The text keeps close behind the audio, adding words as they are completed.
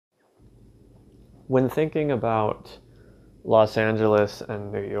When thinking about Los Angeles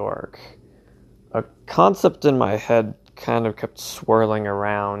and New York, a concept in my head kind of kept swirling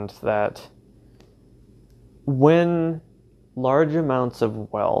around that when large amounts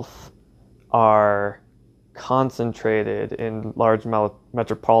of wealth are concentrated in large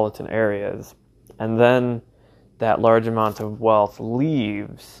metropolitan areas, and then that large amount of wealth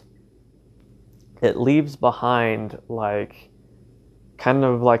leaves, it leaves behind like kind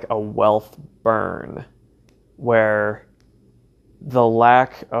of like a wealth burn where the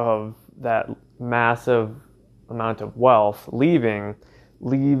lack of that massive amount of wealth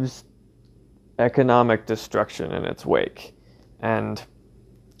leaves economic destruction in its wake. And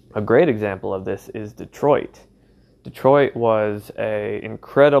a great example of this is Detroit. Detroit was an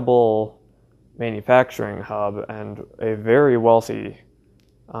incredible manufacturing hub and a very wealthy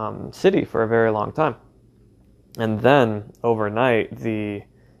city for a very long time. And then overnight, the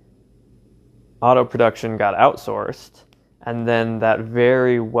auto production got outsourced, and then that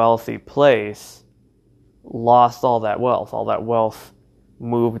very wealthy place lost all that wealth. All that wealth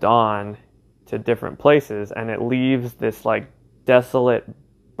moved on to different places, and it leaves this like desolate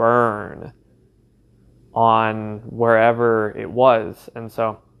burn on wherever it was. And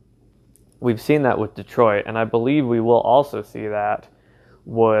so we've seen that with Detroit, and I believe we will also see that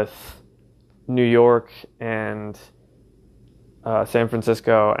with New York and San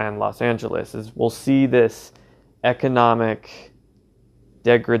Francisco and Los Angeles. Is we'll see this economic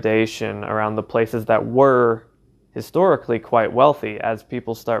degradation around the places that were historically quite wealthy as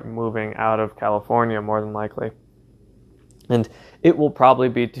people start moving out of California, more than likely. And it will probably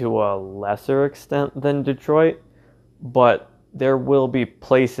be to a lesser extent than Detroit, but there will be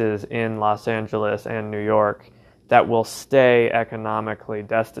places in Los Angeles and New York that will stay economically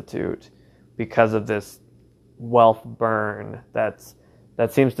destitute because of this wealth burn that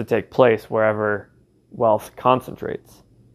seems to take place wherever wealth concentrates.